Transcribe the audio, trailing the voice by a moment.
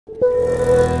Dragi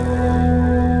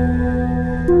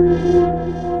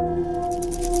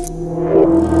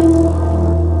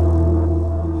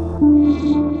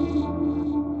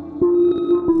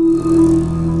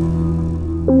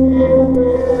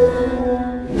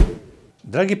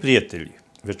prijatelji,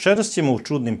 večeras ćemo u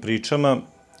čudnim pričama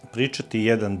pričati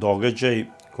jedan događaj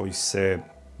koji se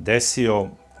desio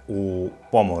u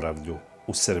Pomoravlju,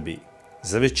 u Srbiji.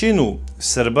 Za većinu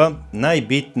Srba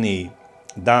najbitniji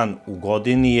dan u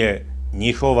godini je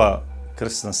njihova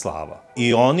krsna slava.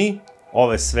 I oni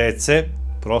ove svece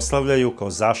proslavljaju kao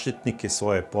zaštitnike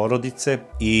svoje porodice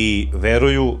i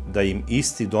veruju da im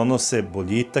isti donose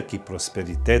boljitak i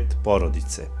prosperitet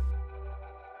porodice.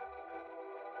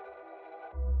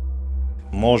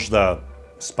 Možda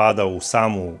spada u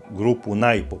samu grupu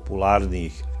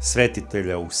najpopularnijih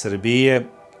svetitelja u Srbiji je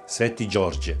Sveti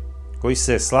Đorđe, koji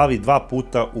se slavi 2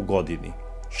 puta u godini,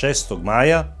 6.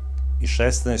 maja i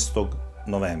 16.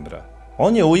 novembra.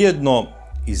 On je ujedno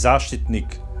i zaštitnik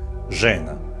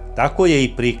žena. Tako je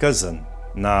i prikazan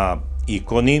na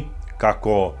ikoni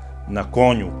kako na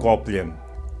konju kopljem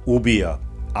ubija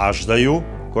aždaju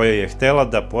koja je htela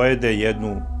da pojede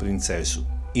jednu princezu.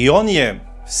 I on je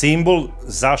simbol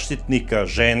zaštitnika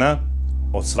žena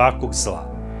od svakog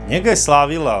zla. Njega je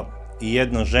slavila i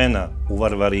jedna žena u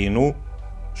Varvarinu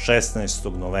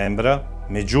 16. novembra,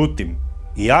 međutim,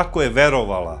 iako je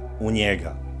verovala u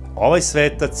njega, ovaj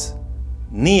svetac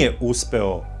nije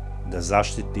uspeo da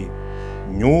zaštiti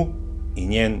nju i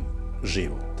njen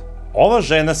život. Ova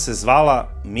žena se zvala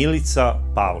Milica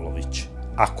Pavlović.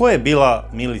 A ko je bila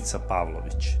Milica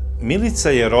Pavlović? Milica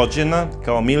je rođena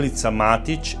kao Milica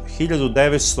Matić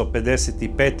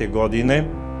 1955. godine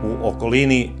u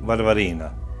okolini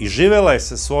Varvarina i živela je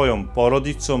sa svojom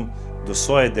porodicom do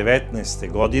svoje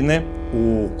 19. godine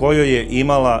u kojoj je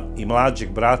imala i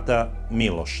mlađeg brata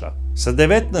Miloša. Sa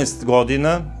 19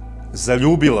 godina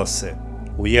zaljubila se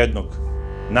u jednog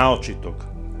naočitog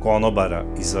konobara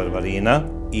iz Varvarina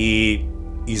i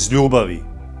iz ljubavi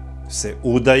se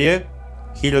udaje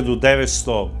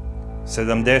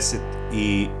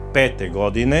 1975.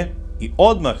 godine i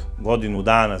odmah godinu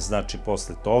dana, znači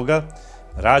posle toga,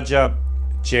 rađa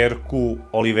ćerku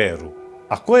Oliveru.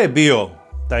 A ko je bio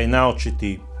taj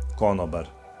naočiti konobar?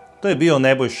 To je bio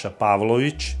Nebojsa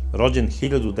Pavlović, rođen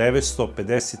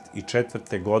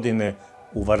 1954. godine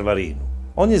u Varvarinu.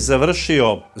 On je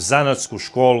završio zanatsku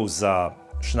školu za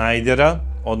šnajdera,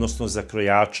 odnosno za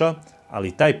krojača,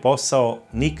 ali taj posao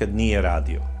nikad nije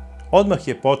radio. Odmah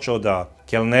je počeo da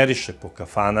kelneriše po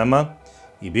kafanama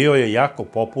i bio je jako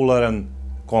popularan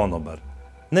konobar.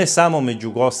 Ne samo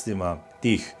među gostima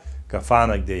tih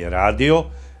kafana gdje je radio,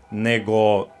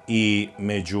 nego i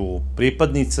među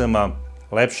pripadnicama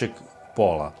lepšeg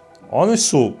pola. One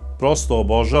su prosto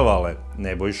obožavale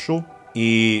Nebojšu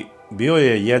i bio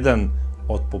je jedan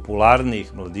od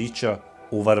popularnijih mladića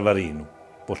u Varvarinu,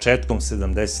 početkom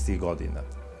 70. godina.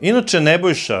 Inače,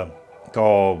 Nebojša,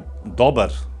 kao dobar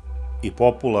i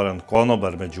popularan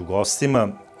konobar među gostima,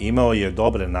 imao je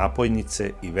dobre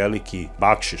napojnice i veliki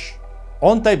bakšiš.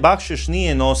 On taj bakšiš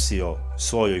nije nosio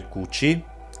svojoj kući,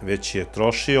 već je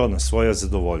trošio na svoja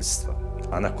zadovoljstva.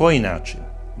 A na koji način?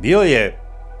 Bio je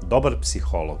dobar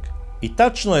psiholog i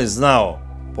tačno je znao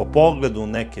po pogledu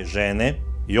neke žene,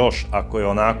 još ako je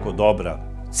onako dobra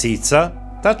cica,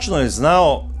 tačno je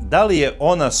znao da li je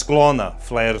ona sklona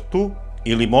flertu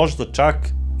ili možda čak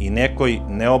i nekoj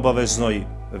neobaveznoj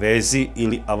vezi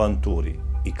ili avanturi.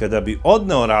 I kada bi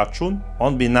odneo račun,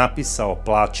 on bi napisao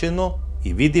plaćeno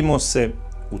i vidimo se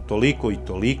u toliko i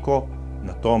toliko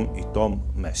na tom i tom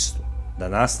mestu. Da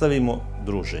nastavimo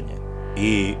druženje.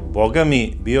 I, boga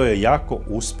mi, bio je jako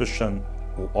uspešan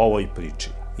u ovoj priči.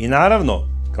 I naravno,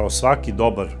 kao svaki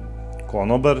dobar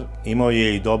konobar, imao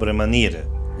je i dobre manire.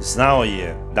 Znao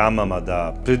je damama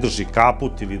da pridrži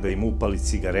kaput ili da im upali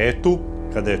cigaretu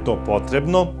kada je to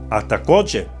potrebno, a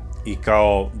takođe i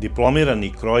kao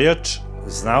diplomirani krojač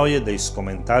znao je da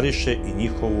iskomentariše i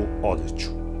njihovu odeću.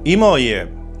 Imao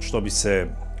je, što bi se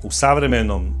u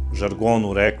savremenom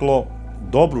žargonu reklo,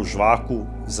 dobru žvaku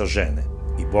za žene.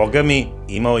 I, boga mi,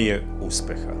 imao je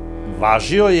uspeha.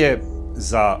 Važio je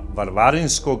za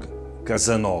varvarinskog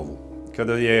Kazanovu.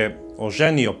 Kada je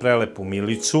oženio prelepu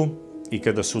Milicu i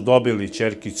kada su dobili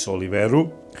ćerkicu Oliveru,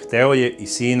 hteo je i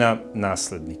sina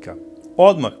naslednika.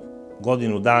 Odmah,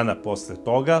 godinu dana posle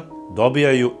toga,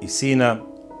 dobijaju i sina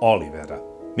Olivera.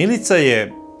 Milica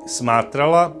je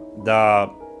smatrala da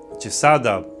će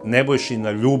sada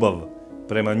Nebojšina ljubav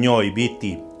prema njoj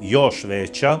biti još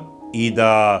veća i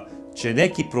da će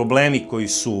neki problemi koji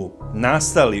su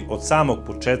nastali od samog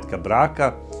početka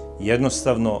braka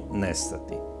jednostavno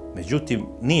nestati. Međutim,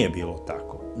 nije bilo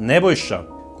tako. Nebojša,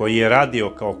 koji je radio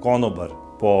kao konobar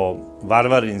po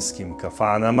varvarinskim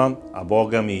kafanama, a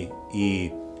bogami i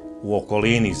u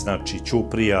okolini, znači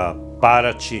Ćuprija,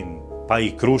 Paraćin, pa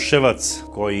i Kruševac,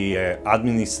 koji je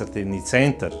administrativni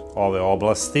centar ove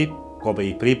oblasti, kome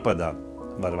i pripada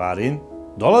Varvarin,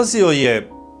 dolazio je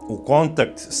u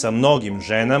kontakt sa mnogim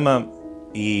ženama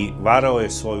i varao je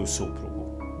svoju suprugu.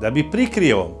 Da bi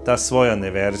prikrio ta svoja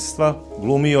neverstva,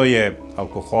 glumio je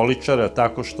alkoholičara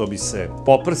tako što bi se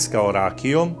poprskao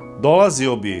rakijom,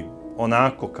 dolazio bi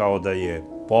onako kao da je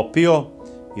popio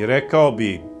i rekao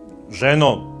bi: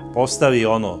 ženo, postavi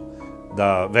ono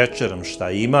da večeram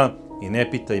šta ima i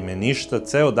ne pitaj me ništa,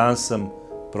 ceo dan sam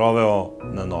proveo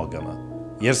na nogama.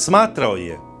 Jer smatrao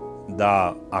je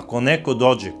da ako neko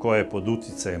dođe ko je pod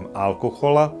uticajem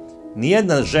alkohola,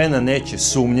 nijedna žena neće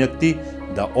sumnjati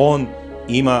da on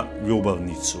ima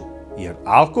ljubavnicu, jer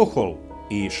alkohol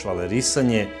i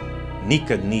švalerisanje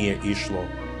nikad nije išlo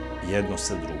jedno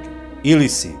sa drugim. Ili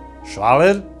si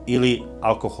švaler ili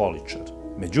alkoholičar.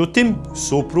 Međutim,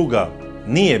 supruga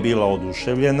nije bila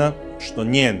oduševljena što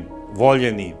njen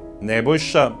voljeni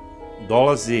Nebojša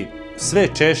dolazi sve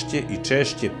češće i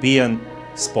češće pijan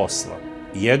s posla.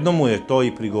 Jednom mu je to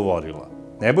i prigovorila: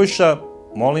 Nebojša,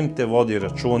 molim te, vodi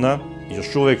računa,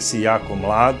 još uvek si jako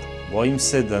mlad, bojim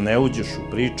se da ne uđeš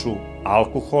u priču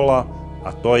alkohola,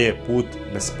 a to je put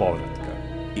bez povratka.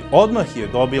 I odmah je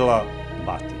dobila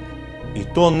batine.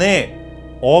 I to ne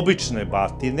obične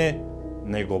batine,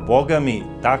 nego bogami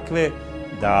takve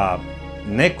da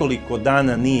nekoliko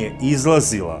dana nije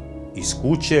izlazila iz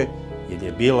kuće jer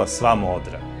je bila sva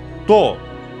modra. To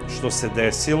što se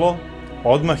desilo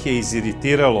odmah je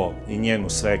iziritiralo i njenu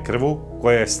svekrvu,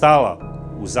 koja je stala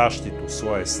u zaštitu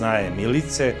svoje snaje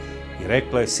Milice i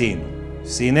rekla je sinu: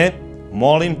 sine,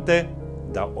 molim te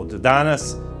da od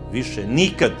danas više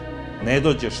nikad ne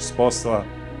dođeš s posla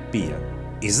pijan.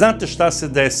 I znate šta se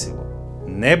desilo?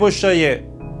 Nebojša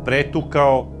je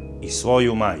pretukao i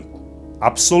svoju majku.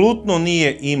 Apsolutno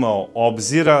nije imao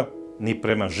obzira ni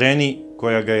prema ženi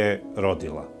koja ga je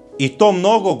rodila. I to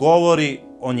mnogo govori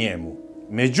o njemu.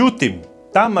 Međutim,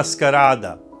 ta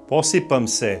maskarada, posipam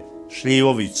se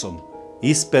šljivovicom,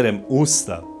 isperem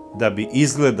usta da bi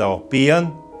izgledao pijan,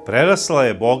 prerasla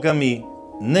je bogami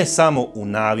ne samo u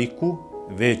naviku,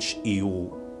 već i u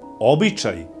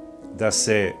običaj da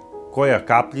se koja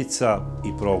kapljica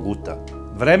i proguta.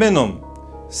 Vremenom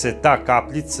se ta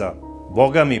kapljica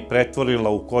bogami pretvorila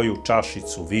u koju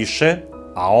čašicu više,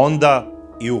 a onda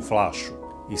i u flašu.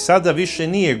 I sada više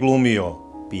nije glumio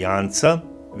pijanca,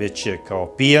 već je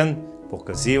kao pijan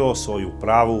pokazivao svoju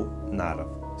pravu narav.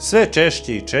 Sve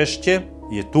češće i češće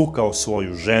je tukao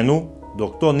svoju ženu,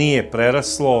 dok to nije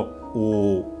preraslo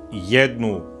u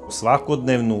jednu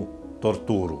svakodnevnu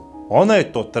torturu. Ona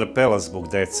je to trpela zbog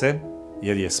dece,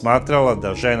 jer je smatrala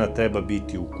da žena treba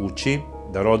biti u kući,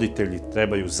 da roditelji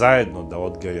trebaju zajedno da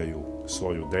odgajaju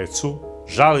svoju decu.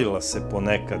 Žalila se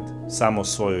ponekad samo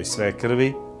svojoj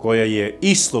svekrvi, koja je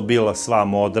isto bila sva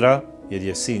modra, jer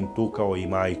je sin tukao i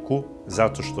majku,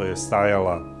 zato što je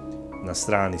stajala na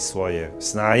strani svoje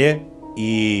snaje.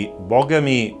 I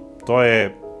bogami, to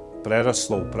je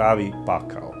preraslo u pravi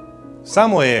pakao.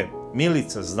 Samo je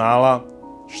Milica znala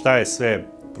šta je sve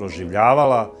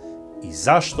proživljavala i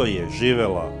zašto je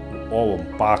živela u ovom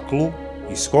paklu,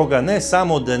 iz koga ne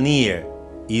samo da nije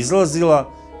izlazila,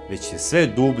 već je sve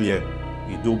dublje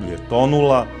i dublje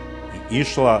tonula i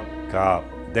išla ka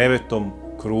 9.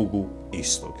 krugu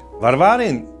istog.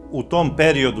 Varvarin u tom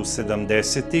periodu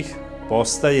 70-ih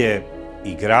postaje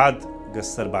i grad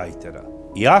gastarbajtera.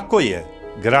 Iako je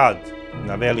grad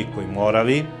na Velikoj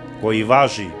Moravi, koji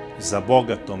važi za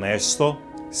bogato mesto,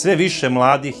 sve više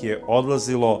mladih je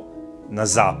odlazilo na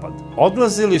zapad.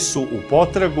 Odlazili su u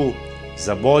potragu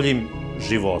za boljim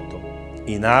životom.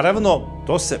 I naravno,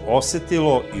 to se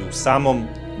osetilo i u samom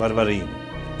Varvarinu.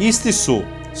 Isti su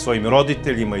svojim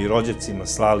roditeljima i rođacima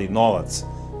slali novac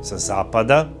sa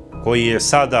zapada, koji je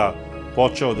sada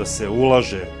počeo da se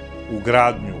ulaže u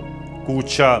gradnju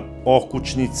kuća,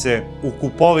 okućnice, u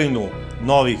kupovinu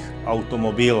novih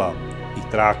automobila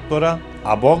i traktora,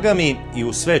 a bogami i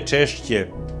u sve češće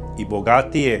i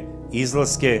bogatije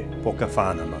izlaske po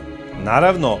kafanama.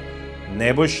 Naravno,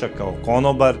 Nebojša kao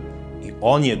konobar i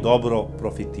on je dobro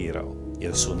profitirao,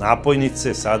 jer su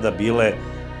napojnice sada bile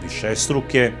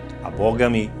višestruke, a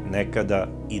bogami nekada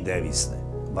i devizne.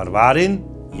 Varvarin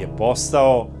je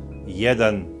postao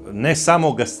jedan ne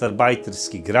samo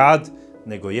gastarbajterski grad,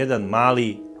 nego jedan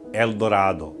mali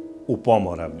Eldorado u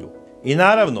Pomoravlju. I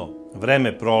naravno,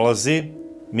 vreme prolazi,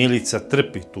 Milica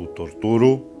trpi tu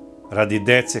torturu radi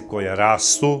dece koja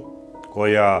rastu,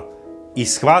 koja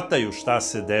ishvataju šta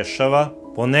se dešava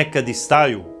ponekad i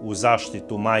staju u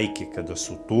zaštitu majke kada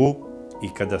su tu i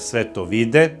kada sve to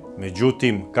vide.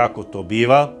 Međutim, kako to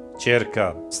biva,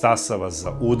 ćerka stasava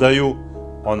za udaju,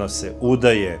 ona se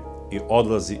udaje i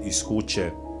odlazi iz kuće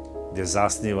gdje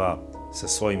zasniva sa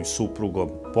svojim suprugom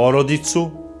porodicu,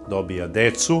 dobija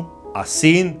decu, a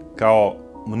sin, kao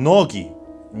mnogi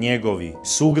njegovi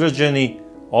sugrađani,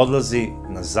 odlazi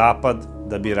na zapad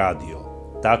da bi radio.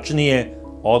 Tačnije,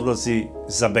 odlazi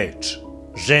za Beč.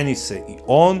 Ženi se i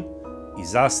on i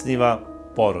zasniva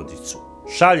porodicu.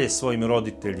 Šalje svojim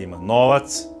roditeljima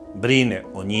novac, brine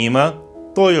o njima.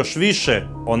 To još više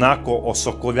onako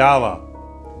osokoljava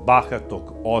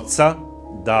bahatog oca,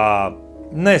 da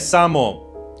ne samo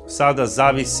sada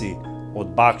zavisi od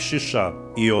bakšiša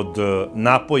i od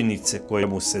napojnice koje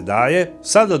mu se daje,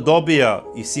 sada dobija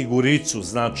i siguricu,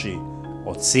 znači,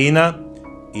 od sina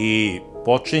i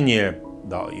počinje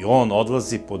da i on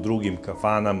odlazi po drugim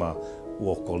kafanama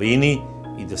u okolini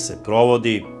i da se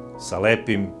provodi sa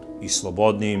lepim i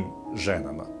slobodnim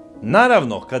ženama.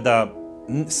 Naravno, kada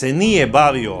se nije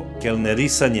bavio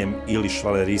kelnerisanjem ili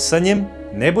švalerisanjem,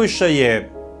 Nebojša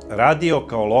je radio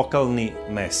kao lokalni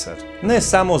mesar. Ne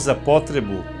samo za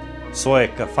potrebu svoje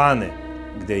kafane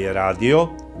gde je radio,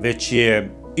 već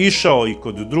je išao i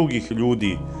kod drugih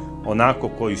ljudi, onako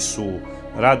koji su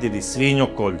radili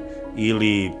svinjokolj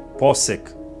ili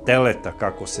posek teleta,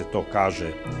 kako se to kaže,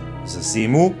 za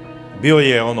zimu. Bio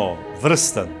je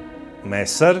vrstan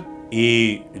mesar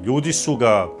i ljudi su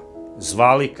ga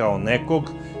zvali kao nekog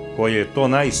koji je to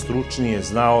najstručnije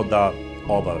znao da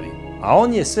obavi. A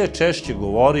on je sve češće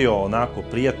govorio onako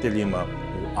prijateljima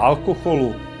u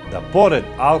Alkoholu da pored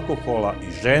alkohola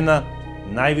i žena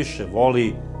najviše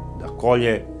voli da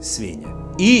kolje svinje.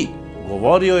 I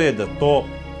govorio je da to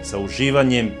sa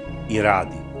uživanjem i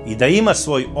radi. I da ima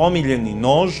svoj omiljeni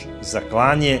nož za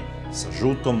klanje sa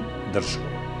žutom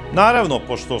drškom. Naravno,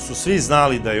 pošto su svi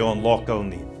znali da je on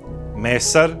lokalni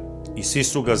mesar i svi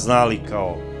su ga znali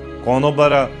kao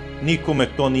konobara, nikome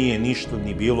to nije ništa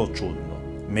ni bilo čudno.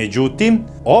 Međutim,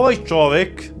 ovaj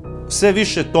čovek sve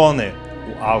više tone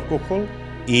u alkohol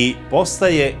i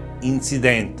postaje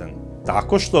incidentan,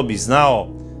 tako što bi znao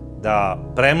da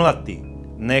premlati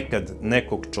nekad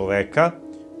nekog čoveka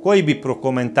koji bi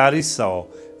prokomentarisao: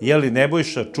 jeli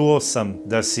Nebojša, čuo sam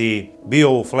da si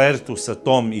bio u flertu sa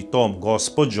tom i tom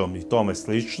gospođom i tome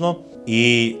slično,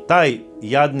 i taj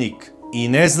jadnik, i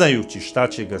ne znajući šta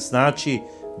će ga snaći,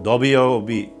 dobijao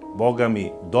bi, boga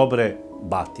mi, dobre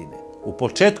batine. U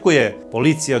početku je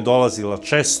policija dolazila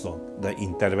često da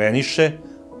interveniše,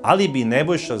 ali bi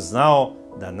Nebojša znao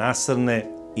da nasrne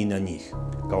i na njih.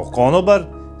 Kao konobar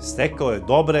stekao je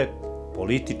dobre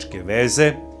političke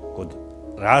veze kod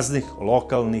raznih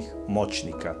lokalnih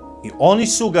moćnika i oni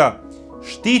su ga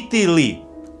štitili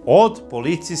od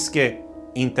policijske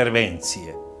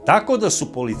intervencije. Tako da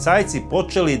su policajci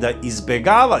počeli da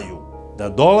izbegavaju da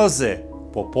dolaze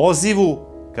po pozivu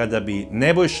kada bi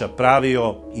Nebojša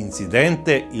pravio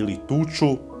incidente ili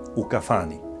tuču u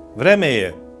kafani. Vreme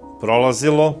je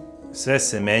prolazilo, sve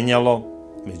se menjalo,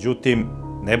 međutim,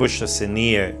 Nebojša se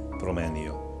nije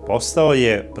promenio. Postao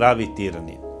je pravi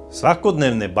tiranin.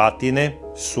 Svakodnevne batine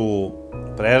su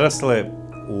prerasle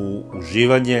u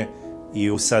uživanje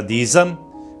i u sadizam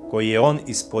koji je on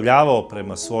ispoljavao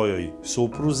prema svojoj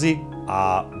supruzi,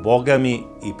 a bogami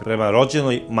i prema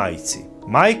rođenoj majci.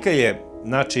 Majka je,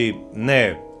 znači,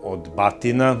 ne od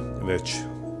batina, već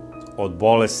od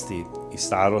bolesti i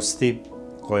starosti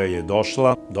koja je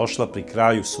došla pri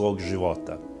kraju svog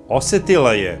života.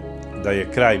 Osetila je da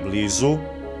je kraj blizu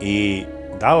i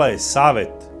dala je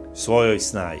savet svojoj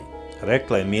snaji.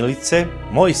 Rekla je: Milice,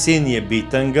 moj sin je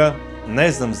bitanga,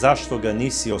 ne znam zašto ga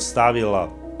nisi ostavila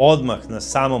odmah na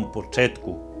samom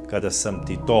početku kada sam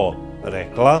ti to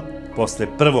rekla, posle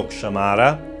prvog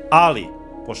šamara, ali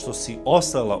pošto si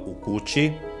ostala u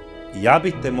kući, ja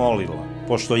bi te molila,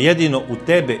 pošto jedino u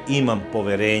tebe imam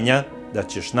poverenja da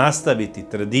ćeš nastaviti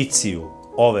tradiciju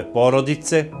ove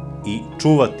porodice i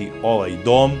čuvati ovaj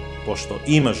dom, pošto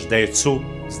imaš decu,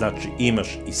 znači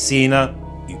imaš i sina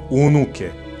i unuke,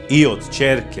 i od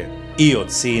ćerke i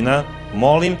od sina,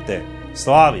 molim te,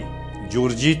 slavi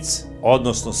Đurđic,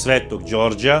 odnosno Svetog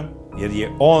Đorđa, jer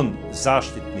je on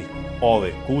zaštitnik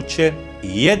ove kuće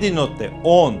i jedino te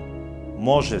on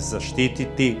može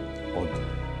zaštititi od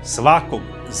svakog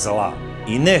zla.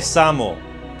 I ne samo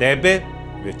tebe,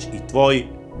 već i tvoj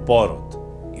porod.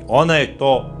 I ona je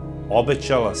to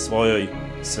obećala svojoj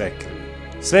svekrvi.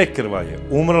 Svekrva je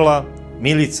umrla,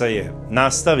 Milica je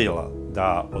nastavila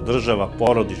da održava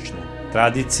porodičnu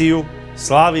tradiciju,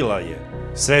 slavila je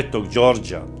Svetog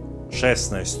Đorđa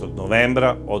 16.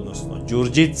 novembra, odnosno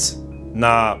Đurđic,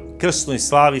 Na krsnoj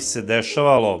slavi se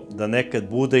dešavalo da nekad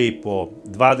bude i po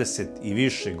 20 i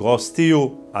više gostiju,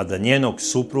 a da njenog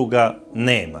supruga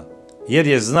nema. Jer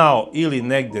je znao ili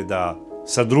negde da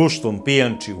sa društvom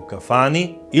pijanči u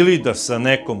kafani ili da sa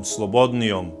nekom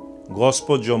slobodnijom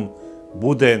gospođom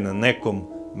bude na nekom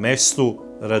mestu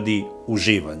radi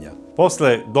uživanja.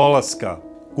 Posle dolaska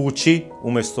kući,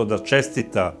 umesto da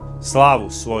čestita slavu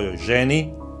svojoj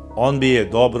ženi, on bi je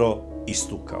dobro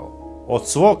istukao. Od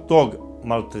svog tog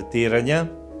maltretiranja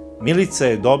Milica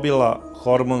je dobila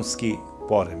hormonski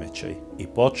poremećaj i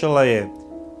počela je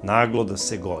naglo da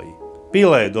se goji.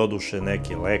 Pila je doduše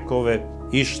neke lekove,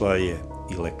 išla je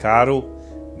i lekaru,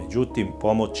 međutim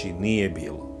pomoći nije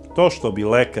bilo. To što bi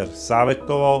lekar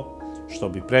savjetovao, što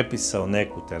bi prepisao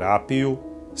neku terapiju,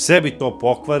 sve bi to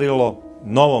pokvarilo,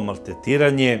 novo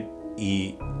maltretiranje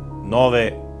i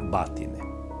nove batine.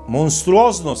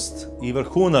 Monstruoznost i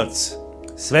vrhunac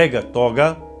svega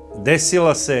toga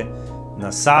desila se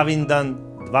na Savindan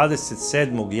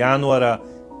 27. januara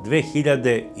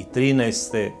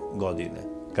 2013. godine,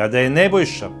 kada je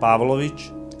Nebojsa Pavlović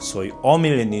svoj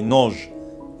omiljeni nož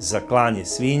za klanje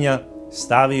svinja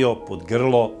stavio pod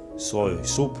grlo svojoj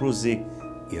supruzi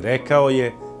i rekao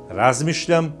je: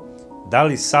 razmišljam da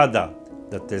li sada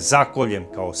da te zakoljem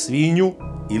kao svinju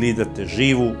ili da te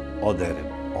živu oderem.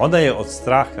 Ona je od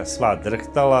straha sva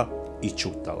drhtala i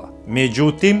ćutala.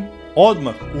 Međutim,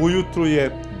 odmah ujutru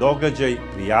je događaj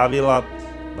prijavila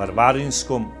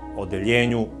Varvarinskom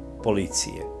odeljenju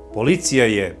policije. Policija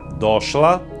je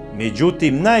došla,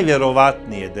 međutim,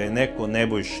 najvjerovatnije da je neko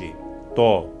Nebojši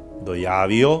to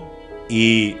dojavio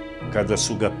i kada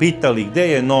su ga pitali gde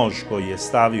je nož koji je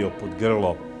stavio pod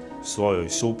grlo svojoj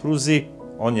supruzi,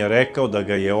 on je rekao da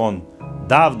ga je on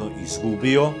davno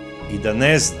izgubio i da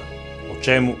ne zna o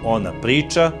čemu ona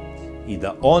priča i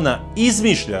da ona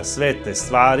izmišlja sve te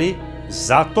stvari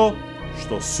zato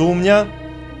što sumnja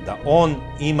da on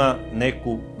ima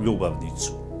neku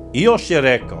ljubavnicu. I još je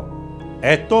rekao: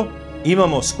 eto,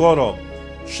 imamo skoro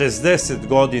 60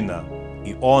 godina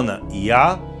i ona i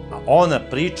ja, a ona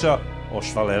priča o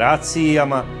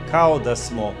švaleracijama kao da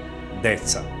smo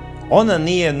deca. Ona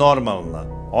nije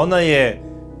normalna, ona je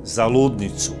za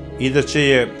ludnicu i da će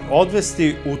je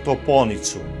odvesti u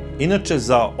toponicu. Inače,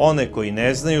 za one koji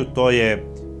ne znaju, to je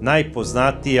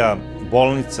najpoznatija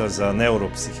bolnica za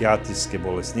neuropsihijatrijske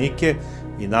bolesnike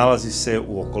i nalazi se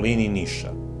u okolini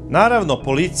Niša. Naravno,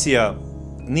 policija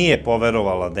nije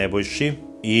poverovala Nebojši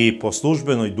i po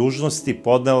službenoj dužnosti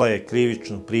podnela je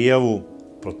krivičnu prijavu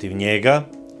protiv njega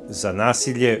za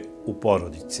nasilje u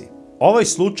porodici. Ovaj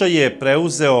slučaj je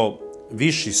preuzeo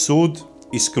Viši sud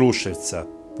iz Kruševca,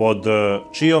 pod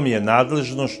čijom je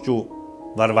nadležnošću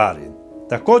Varvarin.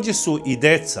 Takođe su i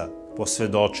deca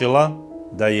posvedočila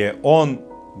da je on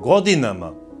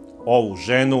godinama ovu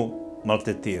ženu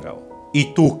maltretirao i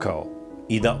tukao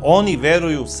i da oni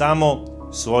veruju samo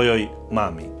svojoj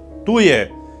mami. Tu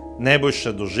je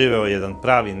Nebojša doživeo jedan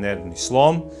pravi nervni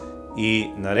slom i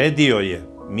naredio je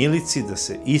Milici da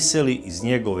se iseli iz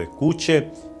njegove kuće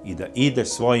i da ide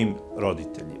svojim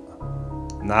roditeljima.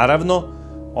 Naravno,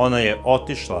 ona je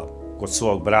otišla kod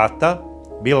svog brata,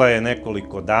 bila je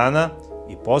nekoliko dana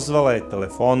i pozvala je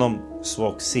telefonom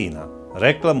svog sina.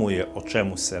 Rekla mu je o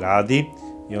čemu se radi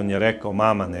i on je rekao: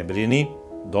 mama, ne brini.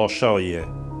 Došao je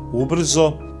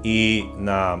ubrzo i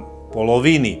na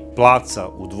polovini placa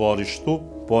u dvorištu,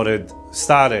 pored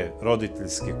stare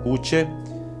roditeljske kuće,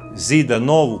 zida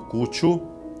novu kuću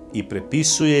i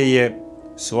prepisuje je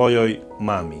svojoj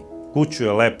mami. Kuću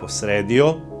je lepo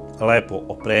sredio, lepo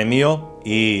opremio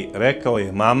i rekao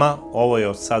je: mama, ovo je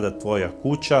od sada tvoja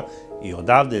kuća i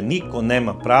odavde niko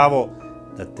nema pravo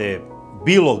da te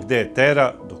bilo gde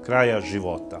tera do kraja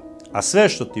života. A sve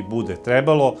što ti bude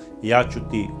trebalo, ja ću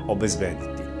ti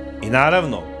obezbediti. I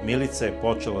naravno, Milica je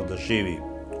počela da živi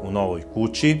u novoj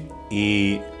kući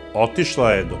i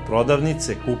otišla je do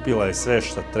prodavnice, kupila je sve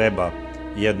što treba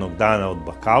jednog dana od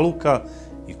bakaluka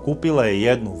i kupila je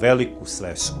jednu veliku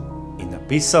svesku i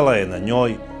napisala je na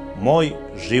njoj: moj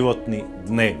životni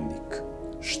dnevnik.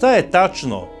 Šta je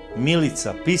tačno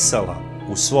Milica pisala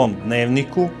u svom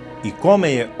dnevniku i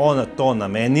kome je ona to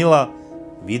namenila,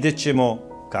 vidjet ćemo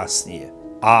kasnije.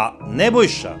 A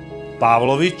Nebojsa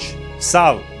Pavlović,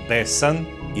 sav besan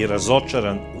i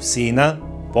razočaran u sina,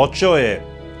 počeo je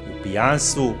u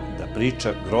pijanstvu da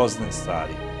priča grozne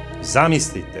stvari.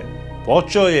 Zamislite,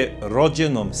 počeo je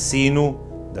rođenom sinu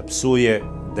da psuje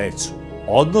decu,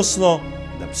 odnosno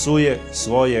da psuje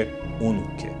svoje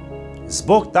unuke.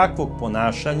 Zbog takvog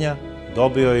ponašanja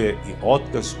dobio je i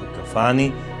otkaz u kafani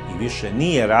i više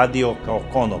nije radio kao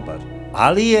konobar,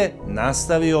 ali je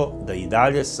nastavio da i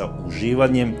dalje sa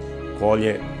uživanjem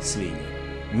kolje svinje.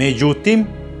 Međutim,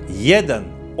 jedan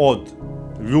od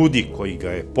ljudi koji ga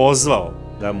je pozvao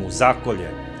da mu zakolje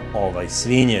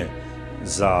svinje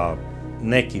za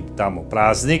neki tamo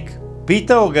praznik,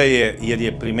 pitao ga je jer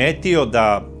je primetio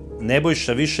da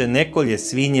Nebojša više ne kolje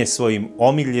svinje svojim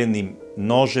omiljenim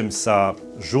nožem sa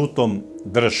žutom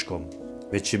drškom,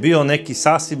 već je bio neki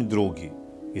sasvim drugi.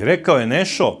 I rekao je: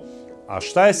 Nešo, a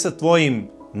šta je sa tvojim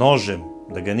nožem,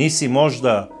 da ga nisi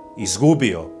možda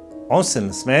izgubio? On se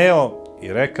nasmejao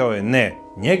i rekao je: ne,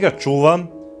 njega čuvam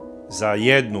za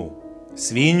jednu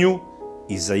svinju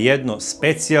i za jedno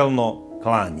specijalno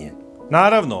klanje.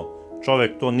 Naravno,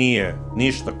 čovek to nije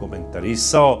ništa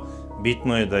komentarisao,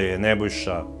 bitno je da je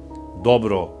Nebojša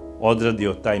dobro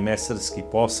odradio taj mesarski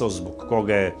posao zbog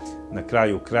koga je na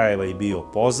kraju krajeva i bio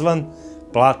pozvan,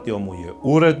 platio mu je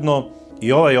uredno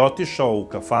i ovaj otišao u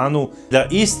kafanu da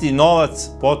isti novac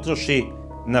potroši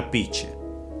na piće.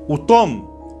 U tom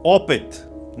opet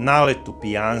naletu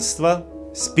pijanstva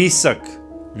spisak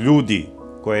ljudi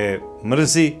koje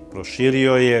mrzi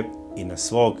proširio je i na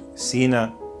svog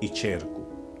sina i ćerku.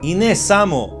 I ne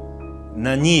samo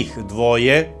na njih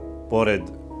dvoje, pored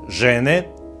žene,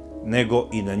 nego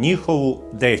i na njihovu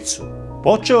decu.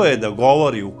 Počeo je da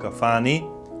govori u kafani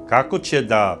kako će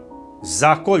da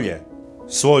zakolje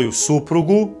svoju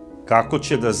suprugu, kako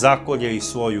će da zakolje i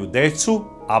svoju decu,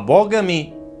 a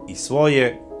bogami i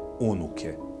svoje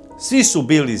unuke. Svi su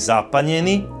bili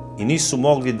zapanjeni i nisu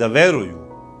mogli da veruju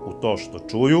u to što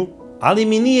čuju, ali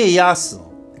mi nije jasno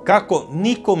kako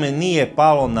nikome nije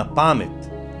palo na pamet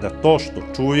da to što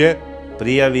čuje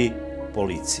prijavi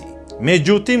policiji.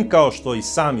 Međutim, kao što i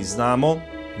sami znamo,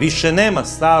 više nema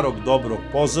starog dobrog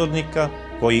pozornika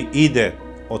koji ide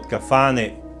od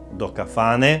kafane do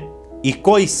kafane i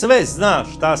koji sve zna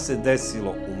šta se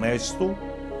desilo u mestu.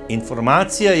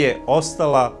 Informacija je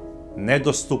ostala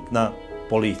nedostupna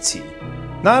policiji.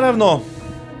 Naravno,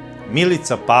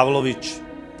 Milica Pavlović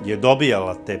je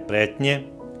dobijala te pretnje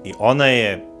i ona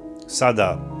je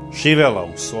sada živela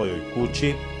u svojoj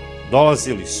kući.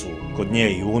 Dolazili su kod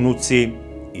nje i unuci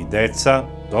i deca,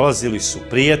 dolazili su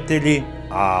prijatelji,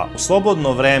 a u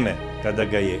slobodno vreme kada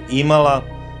ga je imala,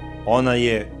 ona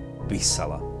je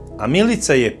pisala. A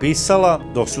Milica je pisala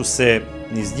dok su se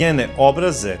niz njene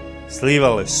obraze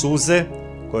slivale suze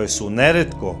koje su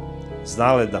neretko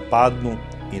znale da padnu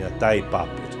i na taj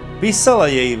papir. Pisala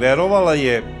je i verovala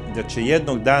je da će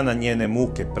jednog dana njene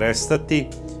muke prestati,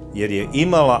 jer je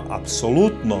imala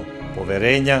apsolutno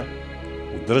poverenja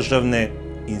u državne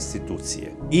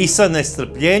institucije. I sa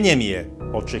nestrpljenjem je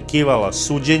očekivala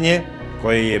suđenje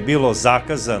koje je bilo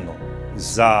zakazano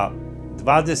za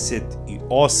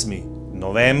 28.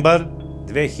 novembar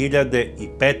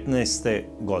 2015.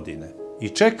 godine. I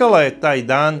čekala je taj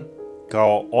dan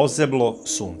kao ozeblo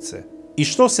sunce. I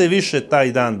što se više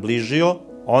taj dan bližio,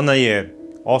 ona je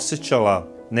osjećala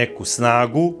neku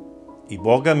snagu i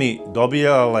bogami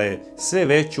dobijala je sve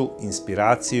veću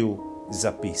inspiraciju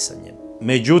za pisanje.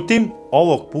 Međutim,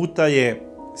 ovog puta je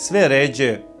sve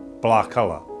ređe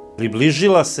plakala.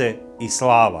 Približila se i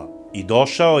slava i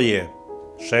došao je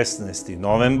 16.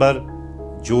 novembar,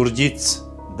 Đurđic,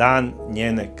 dan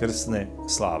njene krsne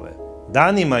slave.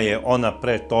 Danima je ona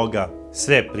pre toga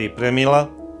sve pripremila,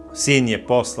 sin je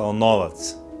poslao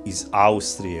novac iz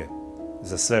Austrije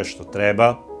za sve što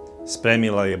treba,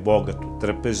 spremila je bogatu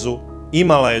trpezu,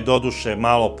 imala je doduše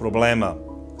malo problema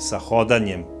sa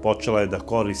hodanjem, počela je da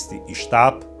koristi i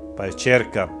štap, pa je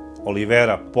ćerka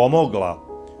Olivera pomogla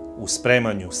u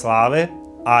spremanju slave,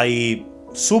 a i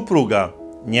supruga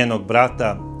njenog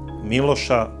brata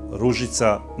Miloša,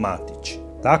 Ružica Matić.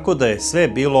 Tako da je sve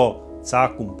bilo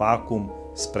cakum pakum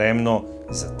spremno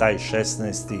za taj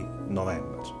 16.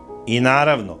 novembar. I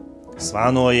naravno,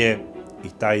 svanuo je i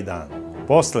taj dan.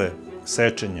 Posle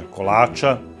sečenja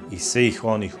kolača i svih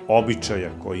onih običaja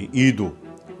koji idu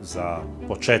za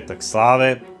početak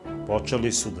slave,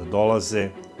 počeli su da dolaze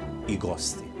i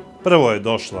gosti. Prvo je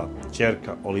došla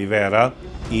ćerka Olivera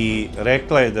i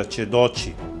rekla je da će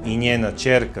doći i njena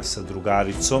ćerka sa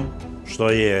drugaricom, što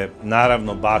je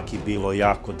naravno baki bilo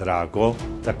jako drago.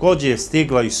 Takođe je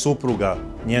stigla i supruga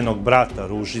njenog brata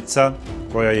Ružica,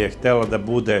 koja je htela da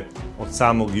bude od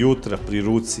samog jutra pri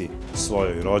ruci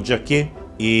svojoj rođaki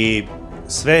i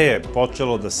sve je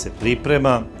počelo da se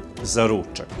priprema za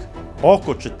ručak.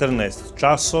 Oko 14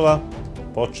 časova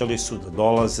počeli su da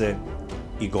dolaze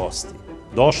i gosti.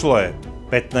 Došlo je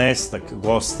 15-ak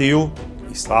gostiju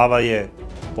i slava je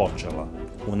počela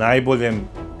u najboljem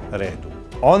redu.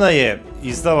 Ona je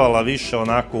izdavala više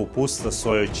onako uputstva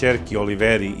svojoj ćerki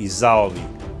Oliveri i zaovi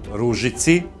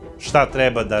Ružici, šta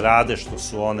treba da rade, što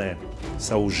su one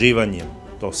sa uživanjem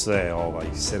to sve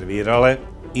servirale.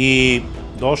 i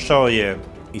došao je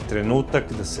i trenutak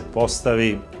da se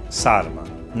postavi sarma.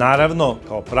 Naravno,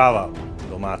 kao prava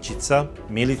domaćica,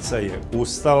 Milica je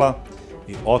ustala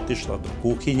i otišla do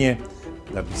kuhinje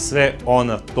da bi sve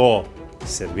ona to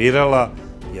servirala,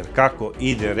 jer kako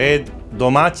ide red,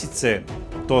 domaćice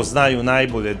to znaju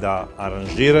najbolje da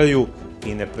aranžiraju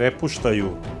i ne prepuštaju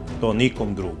to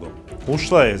nikom drugom.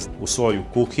 Ušla je u svoju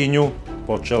kuhinju,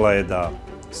 počela je da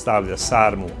stavlja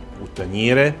sarmu u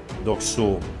tanjire, dok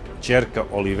su ćerka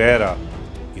Olivera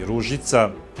i Ružica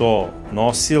to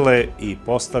nosile i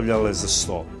postavljale za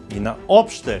sto. I na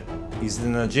opšte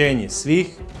iznenađenje svih,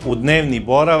 u dnevni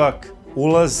boravak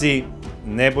ulazi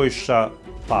Nebojsa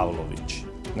Pavlović.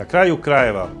 Na kraju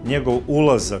krajeva, njegov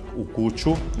ulazak u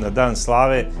kuću na dan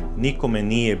slave nikome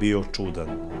nije bio čudan.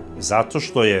 Zato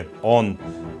što je on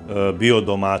bio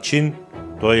domaćin,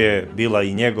 to je bila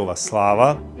i njegova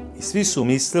slava i svi su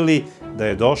mislili da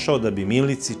je došao da bi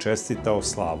Milici čestitao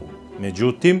slavu.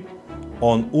 Međutim,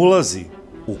 on ulazi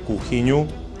u kuhinju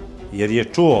jer je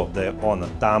čuo da je ona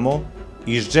tamo,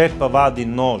 iz džepa vadi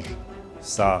nož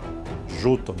sa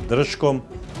žutom drškom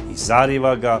i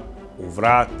zariva ga u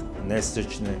vrat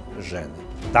nesrećne žene.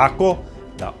 Tako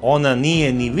da ona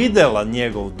nije ni videla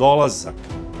njegov dolazak,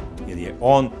 jer je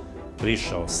on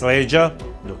prišao s leđa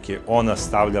dok je ona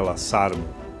stavljala sarmu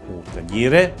u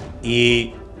tanjire i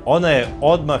ona je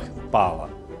odmah pala.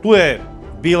 Tu je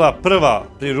bila prva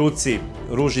pri ruci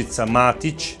Ružica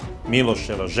Matić,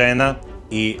 Miloševa žena,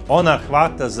 i ona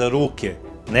hvata za ruke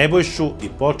Nebojšu i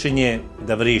počinje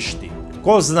da vrišti.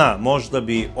 Ko zna, možda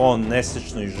bi on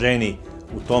nesrećnoj ženi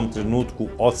u tom trenutku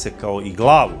odsekao i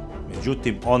glavu,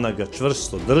 međutim ona ga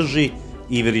čvrsto drži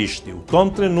i vrišti. U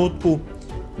tom trenutku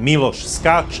Miloš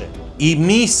skače i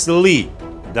misli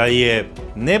da je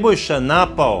Nebojša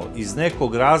napao iz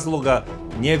nekog razloga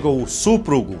njegovu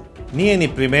suprugu. Nije ni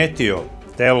primetio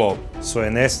telo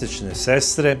svoje nesrećne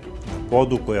sestre na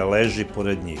podu koja leži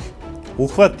pored njih.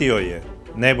 Uhvatio je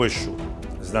Nebojšu,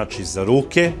 znači za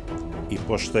ruke, i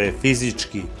pošto je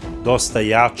fizički dosta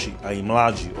jači, a i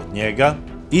mlađi od njega,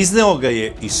 izneo ga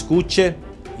je iz kuće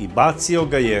i bacio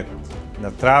ga je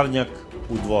na travnjak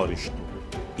u dvorištu.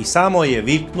 I samo je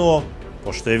viknuo,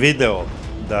 pošto je video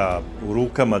da u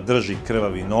rukama drži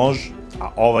krvavi nož, a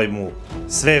ovaj mu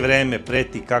sve vreme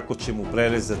preti kako će mu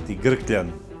prerezati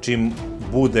grkljan čim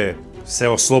bude se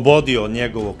oslobodio od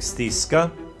njegovog stiska.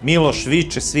 Miloš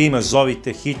viče svima: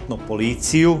 zovite hitno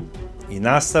policiju, i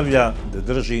nastavlja da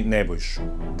drži Nebojšu.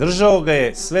 Držao ga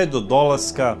je sve do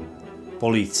dolaska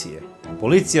policije.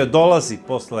 Policija dolazi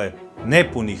posle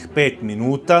nepunih 5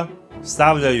 minuta,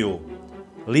 stavljaju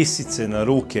lisice na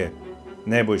ruke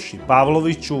Nebojši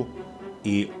Pavloviću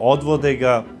i odvode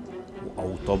ga u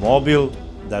automobil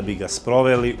da bi ga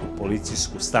sproveli u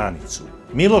policijsku stanicu.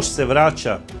 Miloš se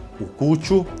vraća u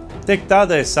kuću, tek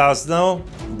tada je saznao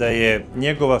da je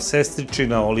njegova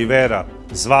sestričina Olivera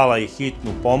zvala i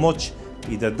hitnu pomoć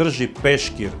i da drži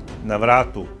peškir na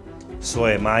vratu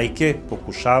svoje majke,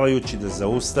 pokušavajući da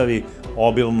zaustavi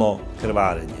obilno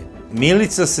krvarenje.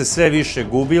 Milica se sve više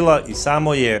gubila i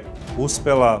samo je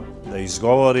uspela da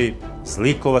izgovori: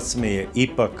 zlikovac me je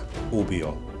ipak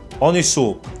ubio. Oni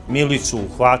su Milicu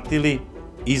uhvatili,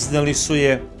 izneli su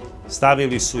je,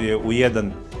 stavili su je u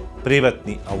jedan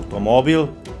privatni automobil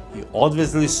i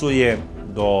odvezli su je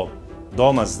do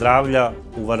doma zdravlja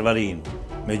u Varvarinu.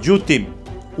 Međutim,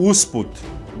 usput,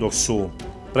 dok su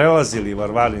prelazili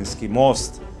Varvarinski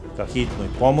most ka hitnoj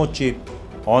pomoći,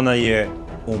 ona je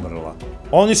umrla.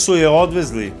 Oni su je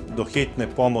odvezli do hitne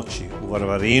pomoći u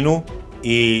Varvarinu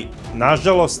i,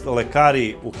 nažalost,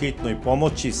 lekari u hitnoj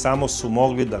pomoći samo su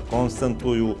mogli da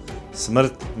konstatuju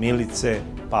smrt Milice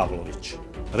Pavlović.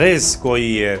 Rez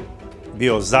koji je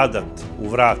bio zadat u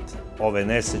vrat ove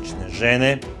nesrećne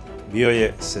žene bio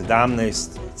je 17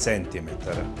 cm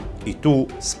i tu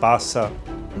spasa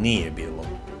nije bilo.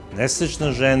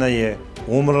 Nesrećna žena je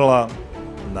umrla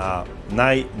na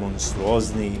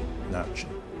najmonstruozniji način.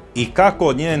 I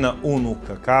kako njena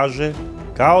unuka kaže,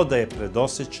 kao da je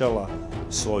predosjećala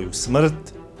svoju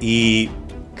smrt i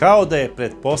kao da je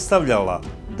pretpostavljala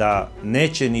da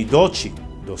neće ni doći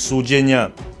do suđenja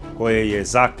koje je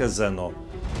zakazano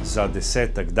za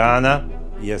 10-ak dana,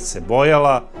 jer se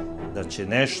bojala da će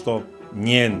nešto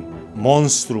njen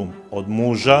monstrum od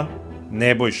muža,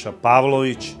 Nebojsa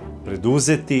Pavlović,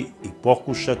 preduzeti i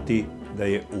pokušati da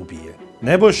je ubije.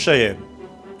 Nebojša je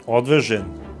odvežen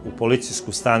u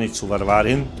policijsku stanicu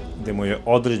Varvarin, gde mu je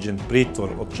određen pritvor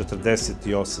od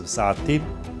 48 sati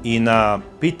i na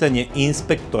pitanje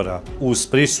inspektora uz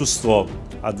prisustvo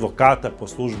advokata po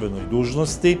službenoj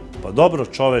dužnosti: pa dobro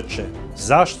čoveče,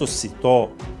 zašto si to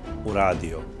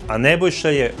uradio? A Nebojša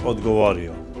je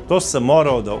odgovorio: To sam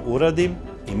morao da uradim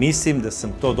i mislim da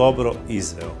sam to dobro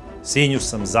izveo. Svinju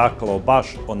sam zaklao baš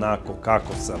onako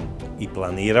kako sam i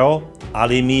planirao,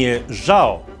 ali mi je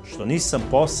žao što nisam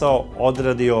posao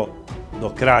odradio do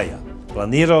kraja.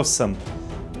 Planirao sam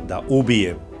da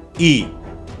ubijem i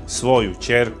svoju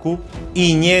ćerku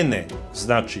i njene,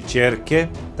 znači ćerke.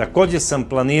 Također sam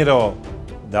planirao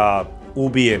da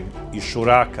ubijem i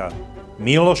šuraka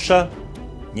Miloša,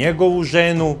 njegovu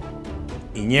ženu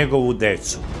i njegovu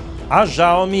decu. A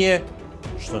žao mi je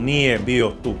što nije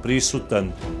bio tu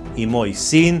prisutan i moj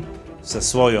sin sa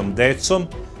svojom decom,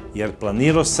 jer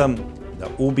planirao sam da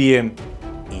ubijem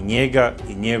i njega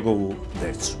i njegovu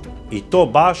decu. I to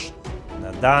baš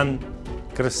na dan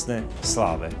krsne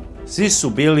slave. Svi su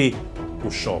bili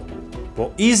u šoku. Po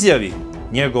izjavi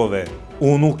njegove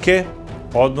unuke,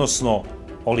 odnosno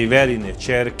Oliverine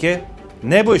ćerke,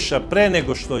 Nebojša pre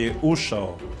nego što je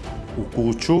ušao u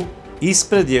kuću,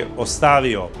 ispred je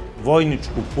ostavio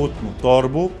vojničku putnu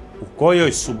torbu u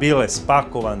kojoj su bile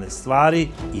spakovane stvari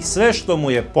i sve što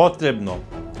mu je potrebno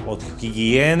od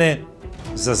higijene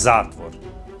za zatvor,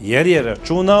 jer je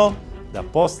računao da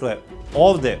posle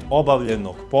ovde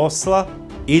obavljenog posla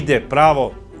ide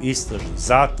pravo istražni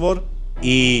zatvor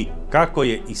i, kako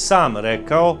je i sam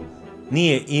rekao,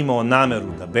 nije imao nameru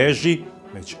da beži,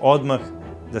 već odmah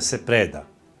da se preda.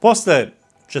 Posle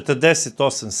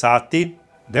 48 sati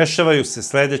dešavaju se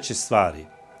sledeće stvari.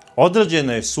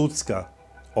 Odrađena je sudska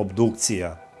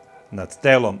obdukcija nad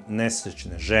telom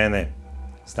nesrećne žene,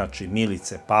 znači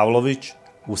Milice Pavlović.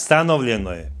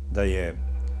 Ustanovljeno je da je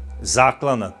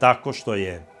zaklana tako što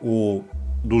je u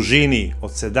dužini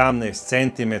od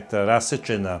 17 cm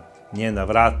rasečena njena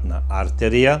vratna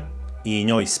arterija i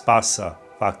njoj spasa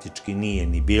faktički nije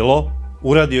ni bilo.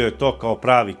 Uradio je to kao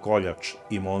pravi koljač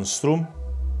i monstrum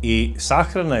i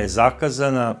sahrana je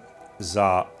zakazana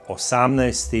za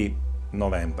 18.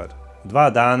 novembar,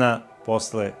 2 dana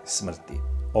posle smrti.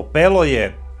 Opelo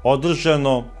je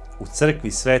održano u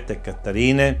crkvi Svete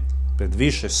Katarine pred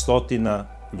više stotina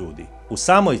ljudi. U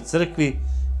samoj crkvi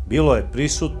bilo je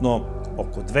prisutno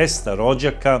oko 200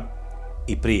 rođaka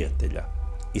i prijatelja.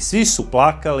 I svi su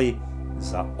plakali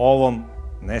za ovom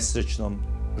nesrećnom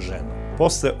ženom.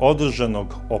 Posle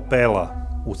održanog opela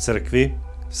u crkvi,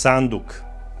 sanduk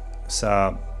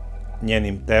sa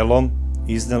njenim telom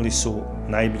izneli su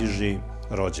najbliži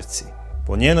rođaci.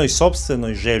 Po njenoj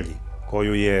sopstvenoj želji,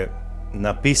 koju je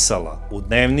napisala u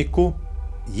dnevniku,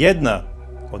 jedna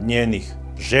od njenih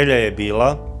želja je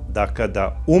bila da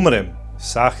kada umrem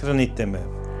sahranite me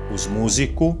uz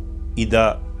muziku i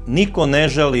da niko ne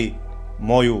žali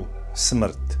moju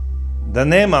smrt. Da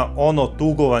nema ono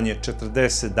tugovanje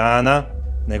 40 dana,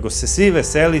 nego se svi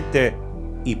veselite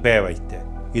i pevajte.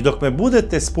 I dok me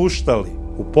budete spuštali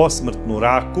u posmrtnu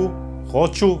raku,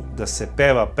 hoću da se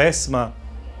peva pesma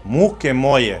Muke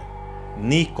moje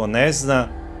niko ne zna,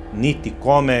 niti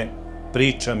kome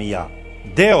pričam ja.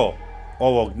 Deo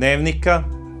ovog dnevnika,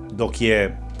 dok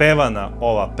je pevana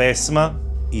ova pesma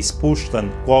i spuštan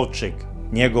kovčeg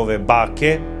njegove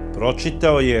bake,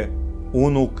 pročitao je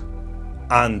unuk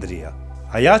Andrija.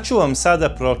 A ja ću vam sada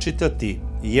pročitati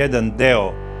jedan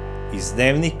deo iz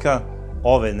dnevnika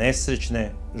ove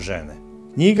nesrećne žene.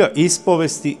 Knjiga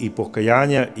ispovesti i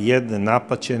pokajanja jedne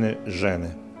napaćene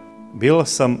žene. Bila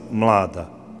sam mlada,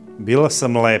 bila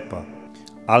sam lepa,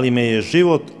 ali me je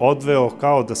život odveo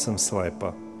kao da sam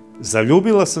slepa.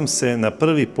 Zaljubila sam se na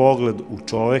prvi pogled u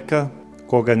čoveka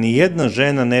koga ni jedna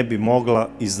žena ne bi mogla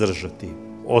izdržati.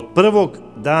 Od prvog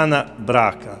dana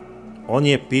braka on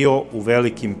je pio u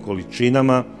velikim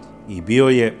količinama i bio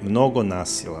je mnogo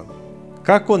nasilan.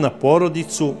 Kako na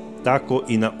porodicu, tako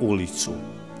i na ulicu,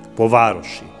 po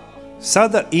varoši.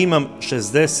 Sada imam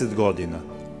 60 godina,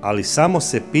 ali samo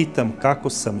se pitam kako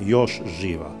sam još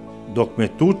živa. Dok me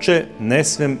tuče, ne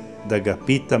smem da ga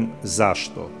pitam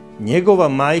zašto. Njegova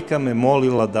majka me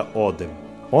molila da odem.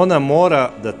 Ona mora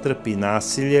da trpi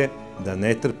nasilje, da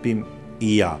ne trpim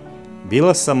i ja.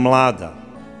 Bila sam mlada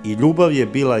i ljubav je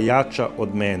bila jača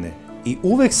od mene. I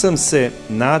uvek sam se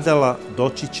nadala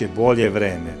doći će bolje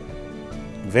vreme.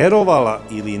 Verovala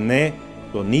ili ne,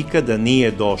 to nikada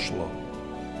nije došlo.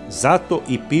 Zato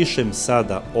i pišem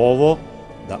sada ovo,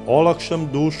 da olakšam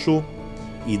dušu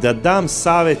i da dam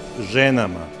savet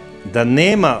ženama, da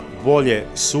nema bolje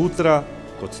sutra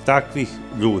kod takvih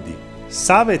ljudi.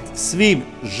 Savet svim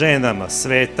ženama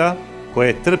sveta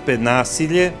koje trpe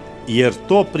nasilje, jer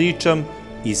to pričam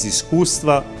iz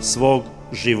iskustva svog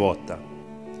života.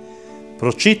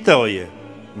 Pročitao je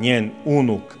njen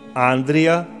unuk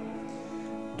Andrija,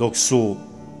 dok su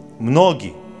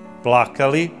mnogi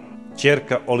plakali,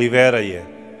 ćerka Olivera je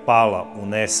pala u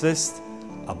nesvest,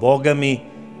 a Boga mi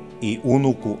i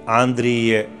unuku Andriji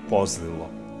je pozlilo.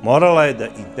 Morala je da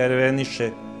interveniše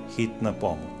hitna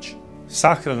pomoć.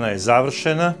 Sahrana je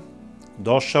završena,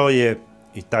 došao je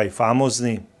i taj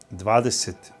famozni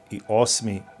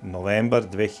 28. novembar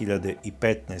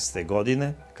 2015.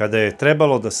 godine, kada je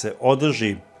trebalo da se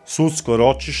održi sudsko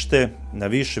ročište na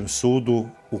Višem sudu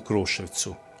u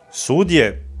Kruševcu. Sud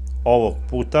je ovog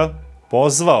puta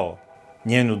pozvao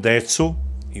njenu decu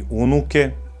i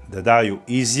unuke da daju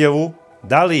izjavu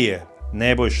da li je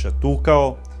Nebojša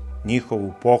tukao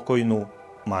njihovu pokojnu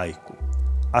majku.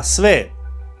 A sve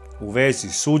u vezi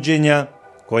suđenja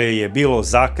koje je bilo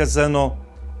zakazano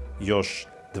još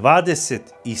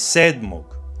 27.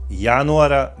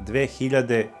 januara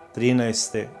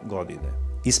 2013. godine.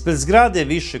 Ispred zgrade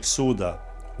Višeg suda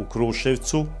u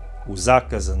Kruševcu u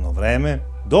zakazano vreme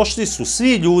došli su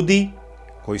svi ljudi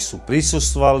koji su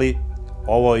prisustvovali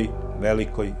ovoj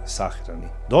velikoj sahrani.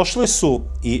 Došle su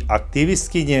i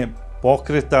aktivistkinje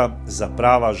pokreta za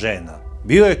prava žena.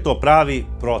 Bio je to pravi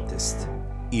protest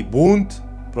i bunt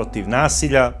protiv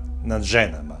nasilja nad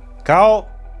ženama, kao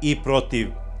i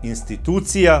protiv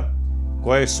institucija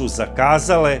koje su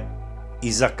zakazale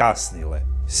i zakasnile.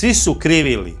 Svi su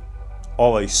krivili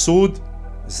ovaj sud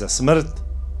za smrt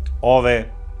ove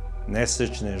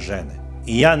nesrećne žene.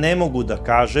 I ja ne mogu da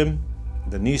kažem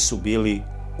da nisu bili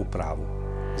u pravu.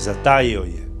 Zatajio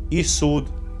je i sud,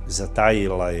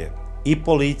 zatajila je i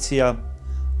policija,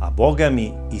 a Boga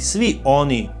mi i svi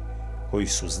oni koji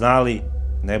su znali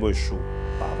Nebojšu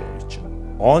Pavlovića.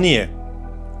 On je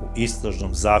u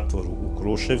istražnom zatvoru u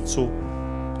Kruševcu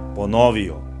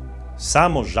ponovio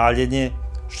samo žaljenje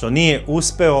što nije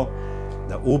uspeo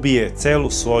da ubije celu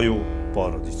svoju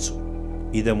porodicu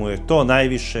i da mu je to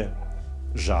najviše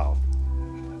žao.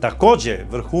 Takođe,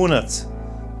 vrhunac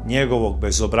njegovog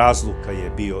bezobrazluka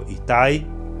je bio i taj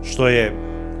što je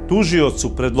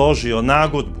tužiocu predložio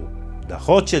nagodbu da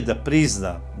hoće da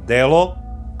prizna delo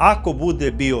ako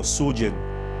bude bio suđen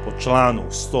po članu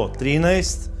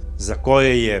 113, za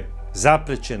koje je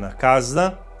zaprećena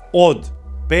kazna od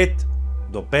 5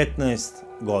 do 15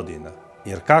 godina.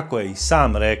 Jer kako je i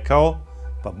sam rekao,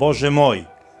 pa Bože moj,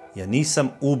 ja nisam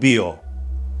ubio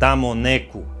tamo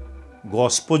neku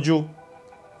gospođu,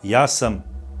 ja sam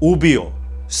ubio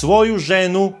svoju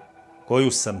ženu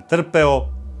koju sam trpeo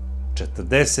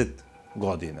 40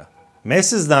 godina.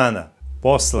 Mesec dana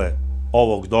posle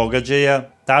ovog događaja,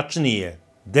 tačnije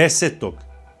 10.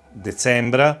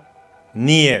 decembra,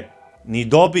 nije ni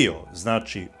dobio,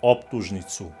 znači,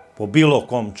 optužnicu po bilo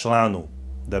kom članu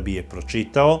da bi je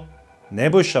pročitao,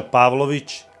 Nebojša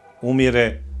Pavlović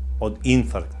umire od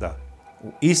infarkta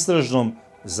u istražnom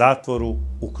zatvoru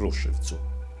u Kruševcu.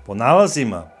 Po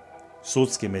nalazima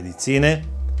sudske medicine,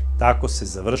 tako se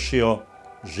završio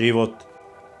život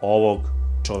ovog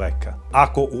čoveka.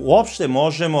 Ako uopšte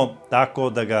možemo tako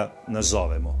da ga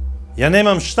nazovemo. Ja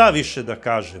nemam šta više da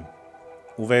kažem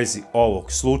u vezi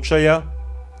ovog slučaja,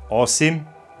 osim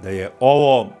da je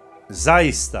ovo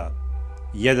zaista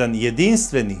jedan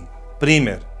jedinstveni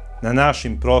primer na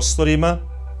našim prostorima,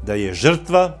 da je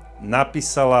žrtva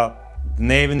napisala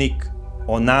dnevnik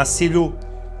o nasilju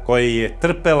koje je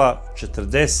trpela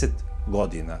 40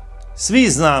 godina. Svi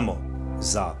znamo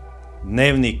za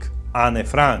dnevnik Ane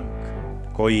Frank,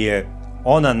 koji je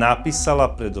ona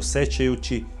napisala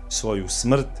predosećajući svoju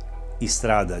smrt i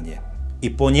stradanje.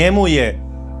 I po njemu je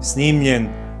snimljen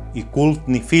i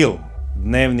kultni film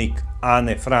Dnevnik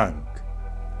Ane Frank.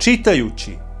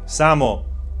 Čitajući samo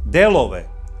delove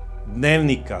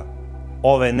dnevnika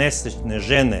ove nesrećne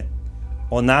žene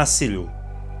o nasilju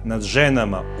nad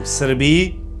ženama u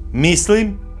Srbiji,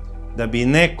 mislim da bi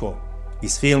neko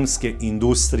iz filmske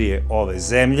industrije ove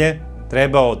zemlje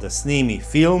trebao da snimi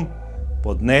film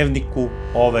po dnevniku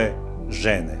ove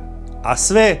žene. A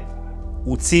sve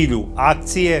u cilju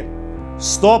akcije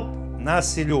Stop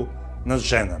nasilju nad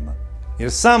ženama.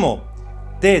 Jer samo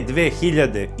te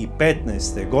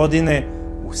 2015. godine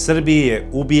u Srbiji je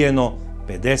ubijeno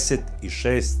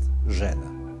 56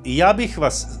 žena. I ja bih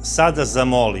vas sada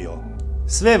zamolio,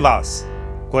 sve vas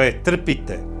koje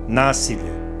trpite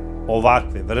nasilje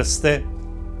ovakve vrste,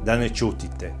 da ne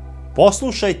ćutite.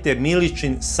 Poslušajte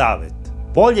Milicin savet.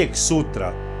 Boljeg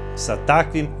sutra sa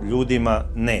takvim ljudima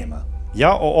nema.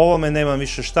 Ja o ovome nemam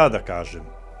više šta da kažem.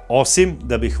 Osim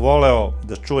da bih voleo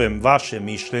da čujem vaše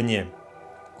mišljenje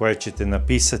koje ćete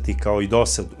napisati kao i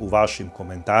dosad u vašim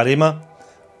komentarima,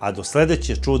 a do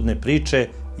sledeće čudne priče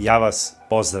ja vas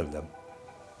pozdravljam.